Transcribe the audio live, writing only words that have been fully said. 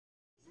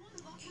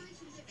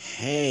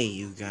Hey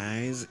you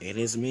guys, it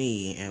is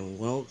me, and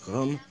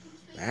welcome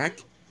back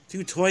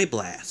to Toy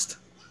Blast.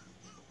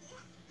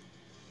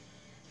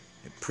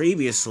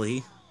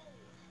 Previously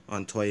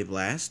on Toy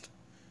Blast,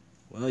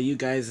 well, you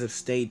guys have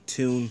stayed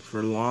tuned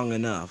for long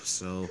enough,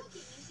 so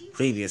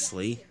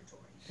previously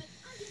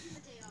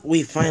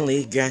we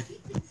finally got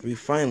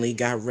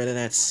rid of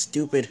that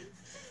stupid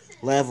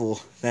level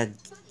that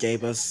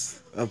gave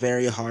us a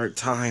very hard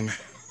time.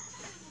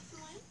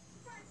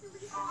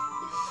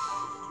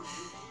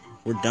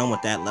 We're done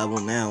with that level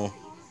now.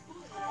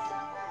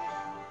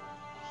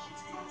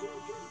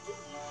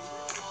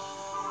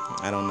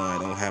 I don't know, I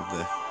don't have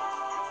the...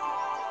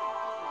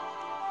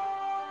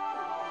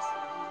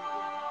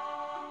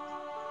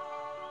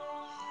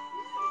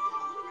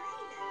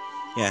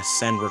 Yeah,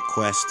 send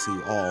request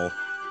to all.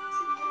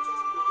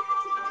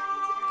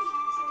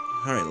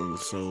 Alright,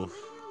 so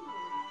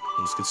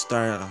let's get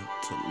started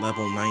to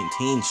level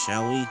 19,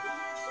 shall we?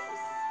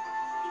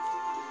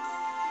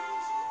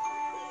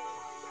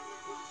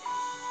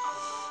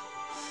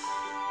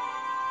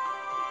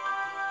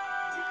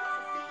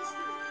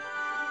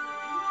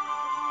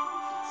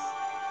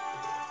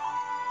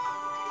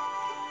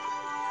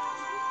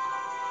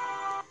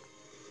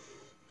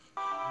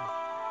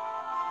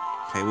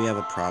 Okay, we have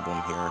a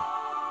problem here.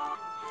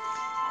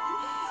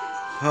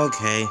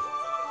 Okay.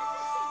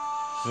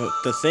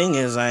 The thing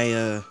is,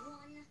 I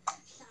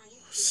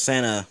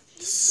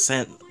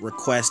sent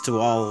requests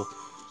to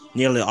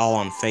nearly all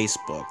on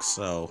Facebook,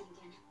 so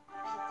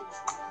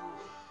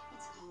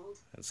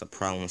that's a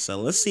problem. So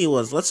let's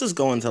just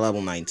go into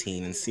level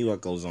 19 and see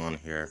what goes on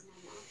here.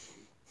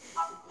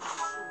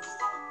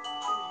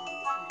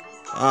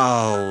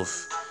 Oh,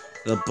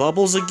 the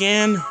bubbles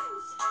again?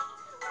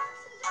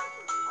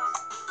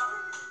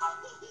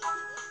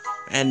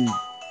 And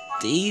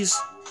these?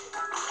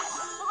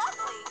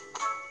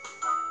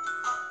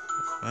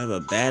 I have a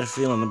bad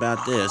feeling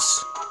about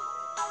this.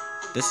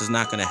 This is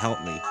not going to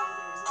help me.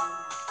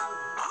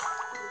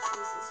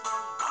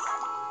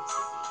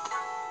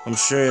 I'm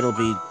sure it'll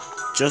be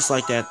just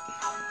like that,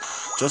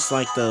 just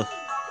like the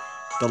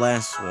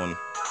last one.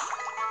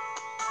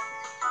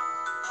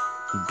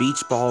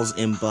 Beach balls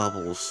in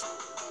bubbles.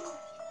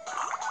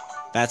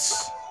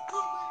 That's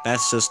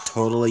just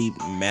totally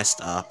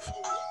messed up.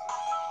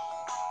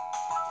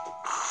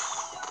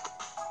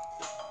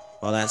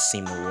 Well, that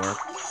seemed to work.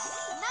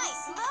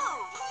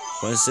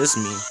 What does this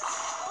mean?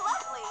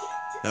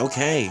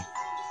 Okay.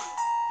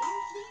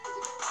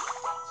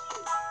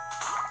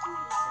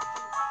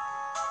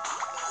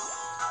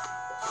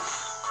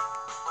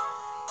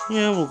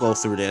 Yeah, we'll go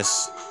through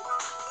this.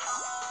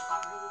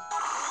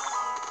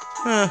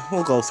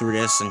 We'll go through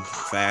this and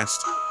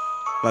fast.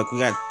 Like, we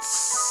got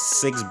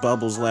 6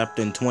 bubbles left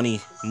and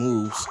 20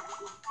 moves.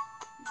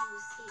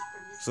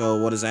 So,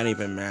 what does that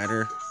even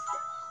matter?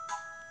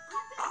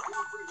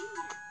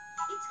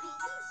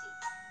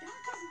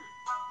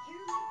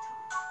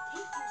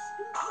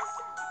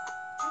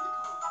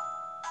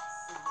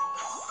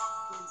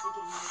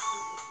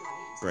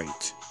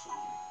 Great.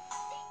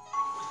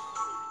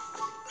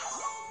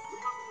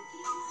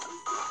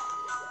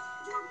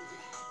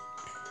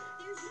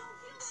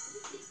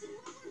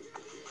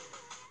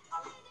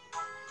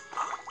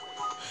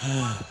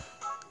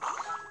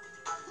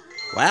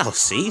 Wow,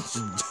 see?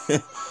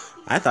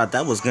 I thought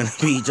that was gonna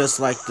be just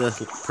like the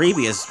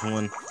previous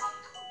one.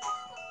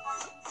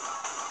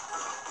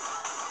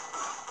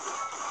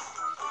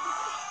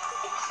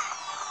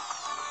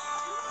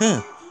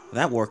 Huh,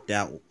 that worked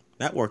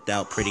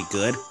out pretty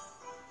good.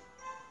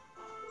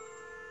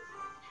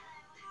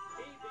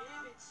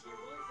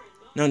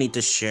 No need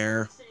to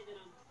share.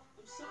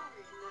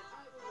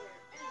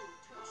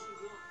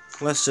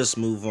 Let's just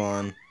move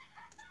on.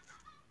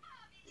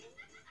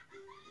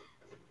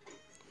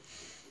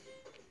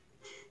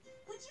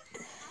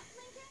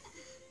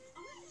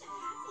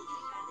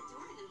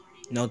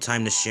 No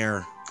time to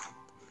share.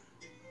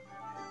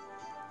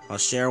 I'll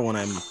share when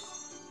I'm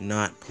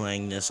not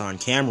playing this on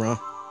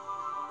camera.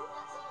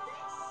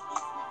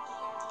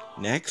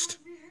 Next.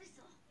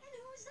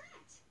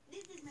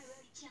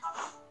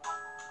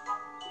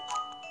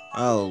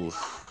 Oh,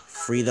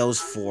 free those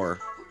 4.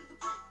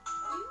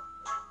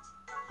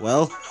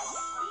 Well,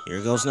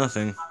 here goes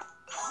nothing.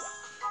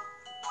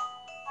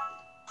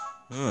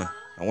 I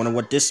wonder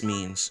what this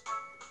means.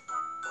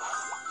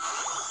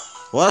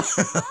 What?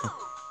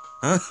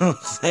 Oh,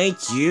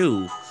 thank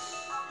you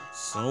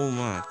so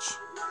much.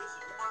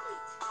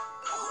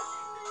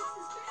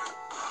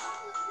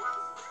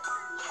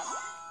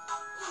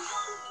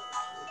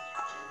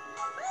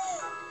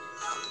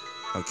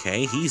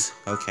 Okay, he's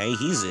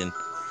in.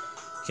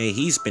 Okay,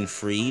 he's been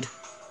freed.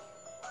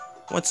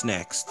 What's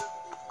next?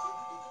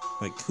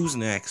 Like, who's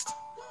next?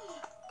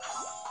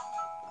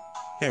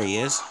 There he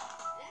is.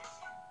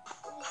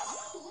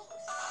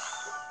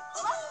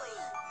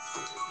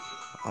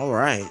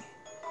 Alright.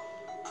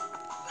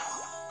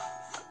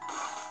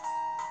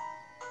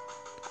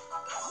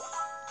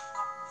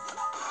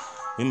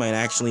 We might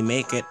actually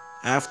make it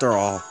after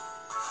all.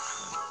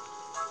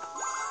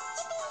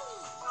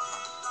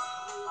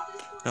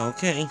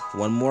 Okay,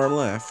 one more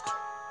left.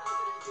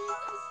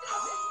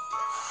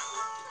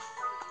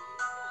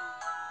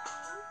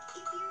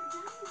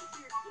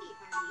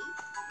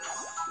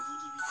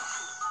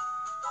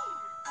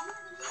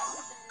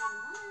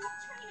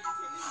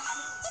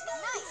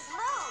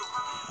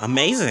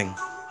 Amazing.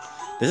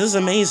 This is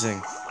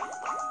amazing.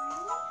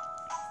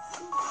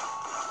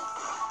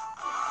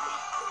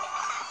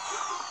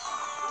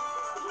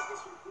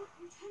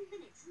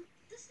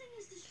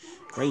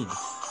 Great.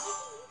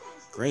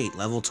 Great.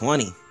 Level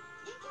 20.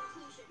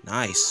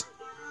 Nice.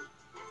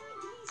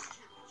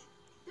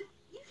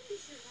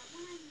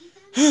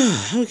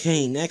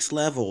 Okay, next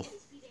level.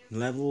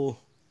 Level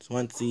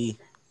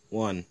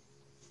 21.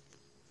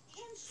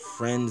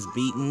 Friends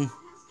beaten.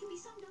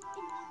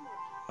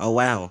 Oh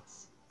wow.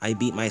 I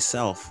beat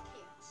myself.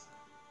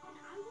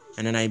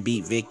 And then I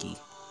beat Vicky.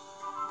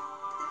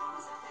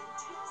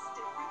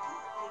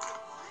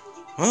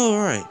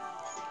 Alright.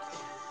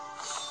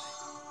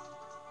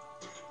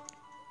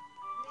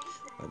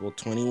 Level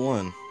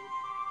 21.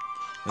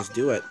 Let's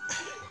do it.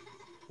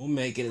 We'll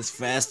make it as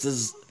fast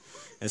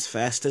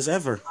as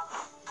ever.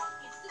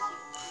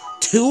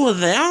 2 of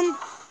them?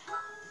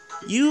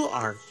 You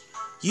are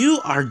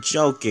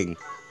joking.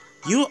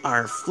 You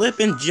are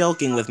flippin'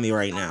 joking with me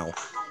right now.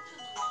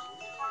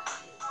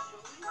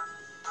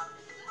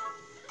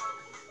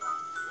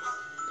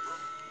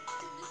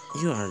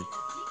 You are...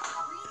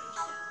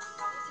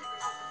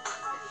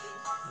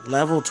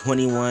 Level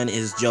 21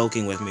 is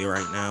joking with me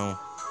right now.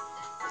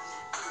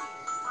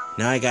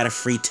 Now I gotta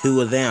free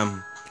 2 of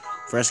them.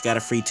 First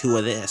gotta free 2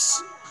 of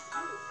this.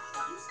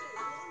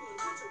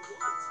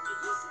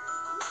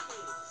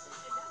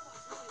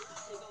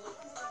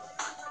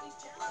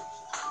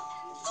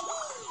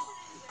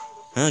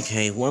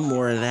 Okay, one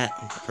more of that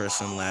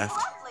person left.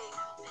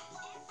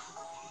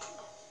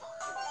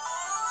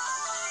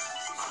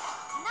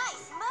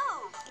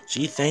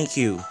 Gee, thank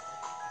you.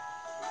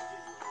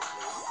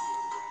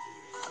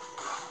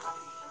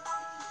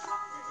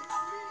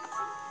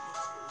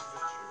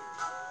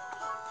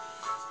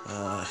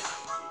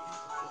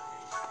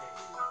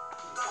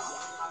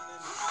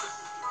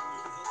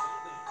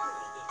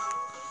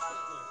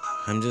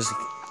 I'm just...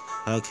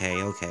 Okay.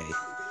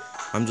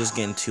 I'm just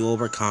getting too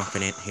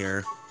overconfident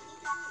here.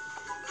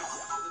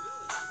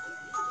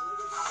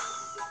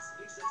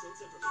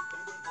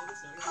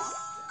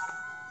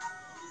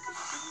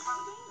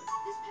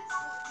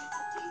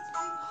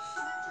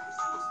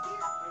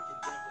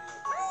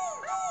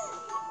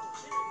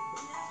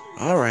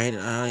 Alright,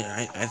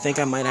 I think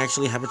I might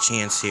actually have a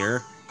chance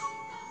here.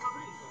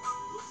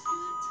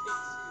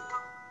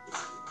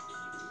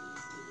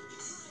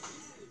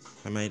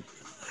 I might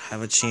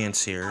have a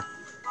chance here.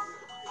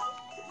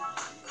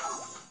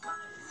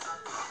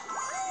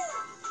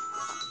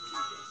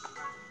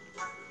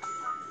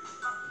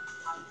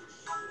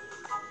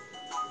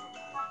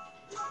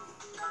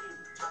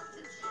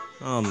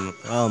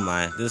 Oh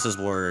my, this is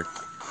where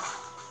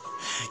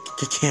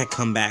I can't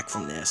come back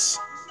from this.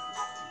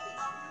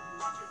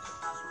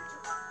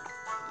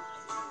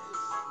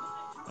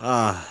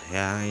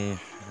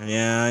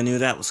 Yeah, I knew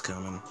that was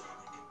coming.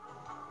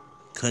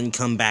 Couldn't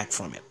come back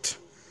from it.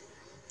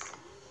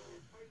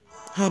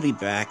 I'll be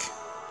back.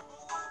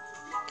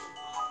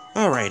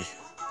 Alright,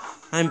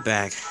 I'm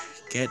back.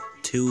 Get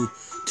two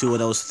of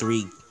those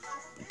 3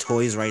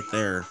 toys right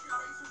there.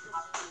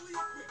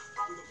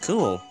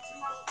 Cool.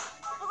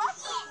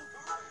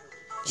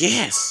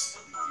 Yes!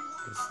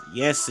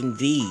 Yes,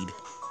 indeed.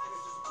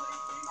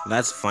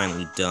 That's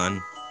finally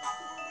done.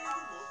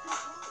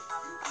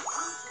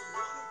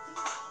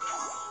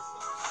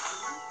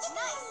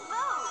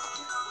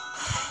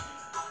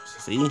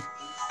 See?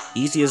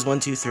 Easy as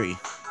 1, 2, 3.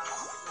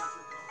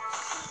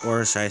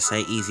 Or should I say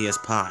easy as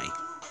pie?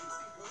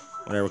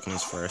 Whatever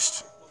comes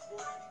first.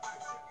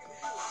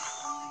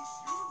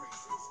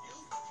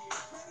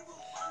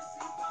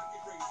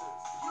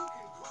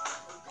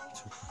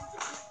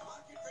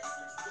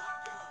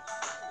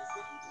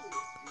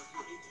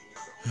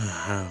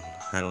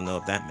 I don't know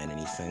if that meant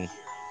anything.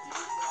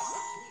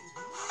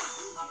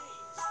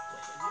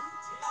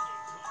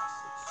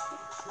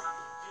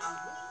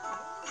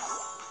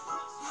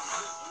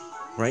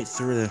 Right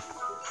through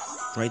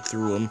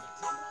him.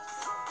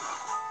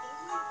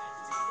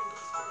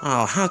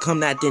 Oh, how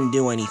come that didn't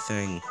do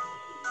anything?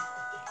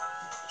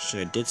 Should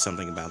have did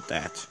something about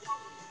that.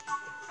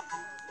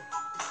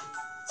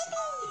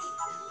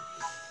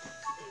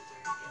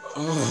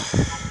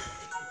 Ugh.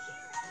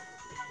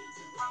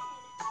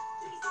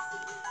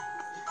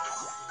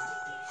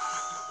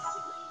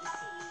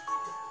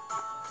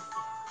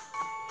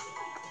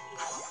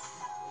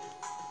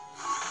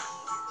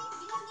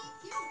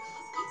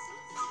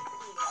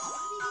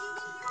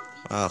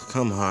 Oh,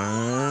 come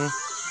on.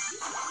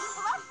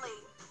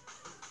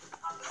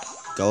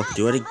 Go,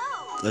 do it.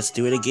 Let's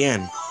do it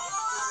again.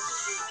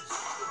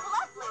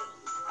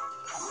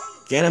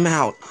 Get him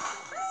out.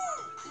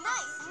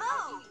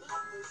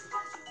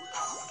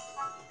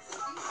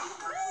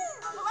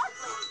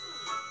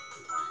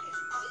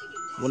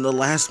 When the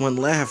last one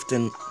left,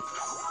 and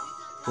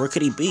where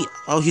could he be?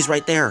 Oh, he's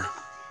right there.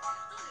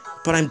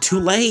 But I'm too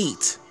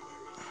late.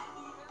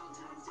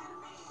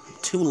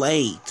 Too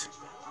late.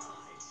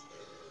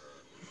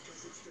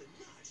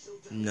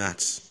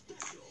 Nuts.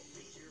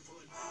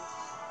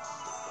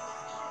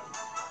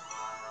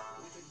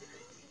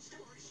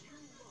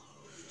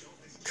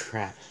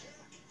 Crap.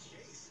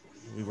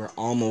 We were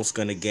almost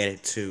gonna get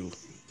it too.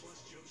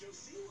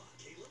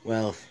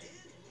 Well,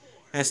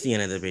 that's the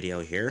end of the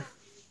video here.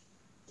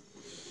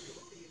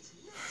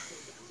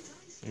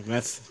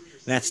 That's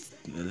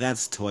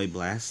Toy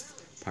Blast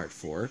Part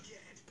 4.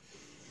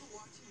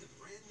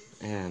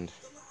 And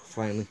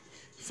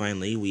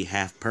finally we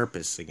have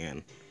purpose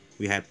again.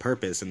 We had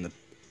purpose in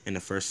the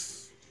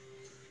first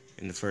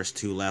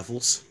 2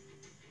 levels.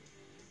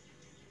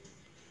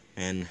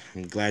 And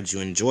I'm glad you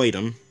enjoyed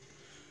them.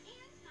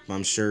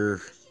 I'm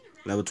sure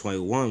level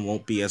 21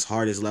 won't be as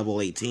hard as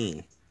level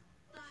 18.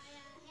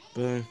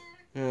 But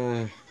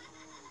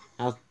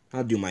I'll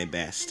do my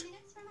best.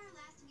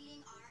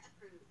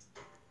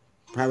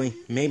 Probably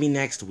maybe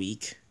next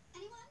week.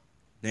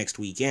 Next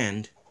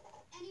weekend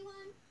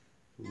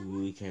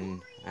we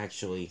can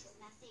actually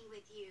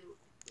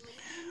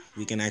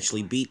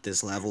beat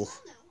this level.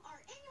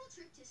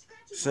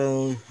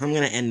 So I'm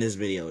gonna end this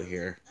video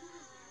here.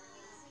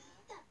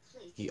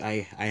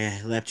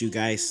 I let you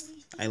guys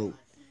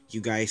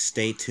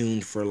stay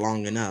tuned for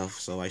long enough,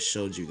 so I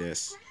showed you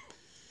this.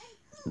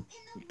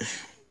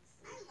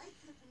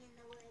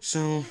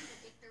 So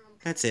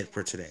that's it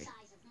for today.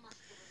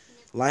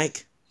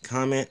 Like,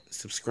 comment,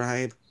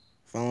 subscribe,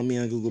 follow me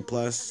on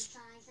Google+,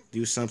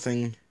 do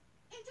something.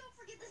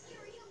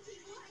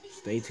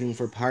 Stay tuned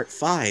for part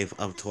 5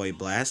 of Toy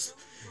Blast.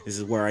 This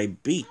is where I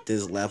beat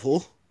this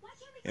level,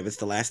 if it's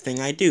the last thing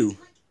I do.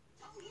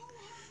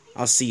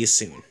 I'll see you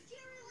soon.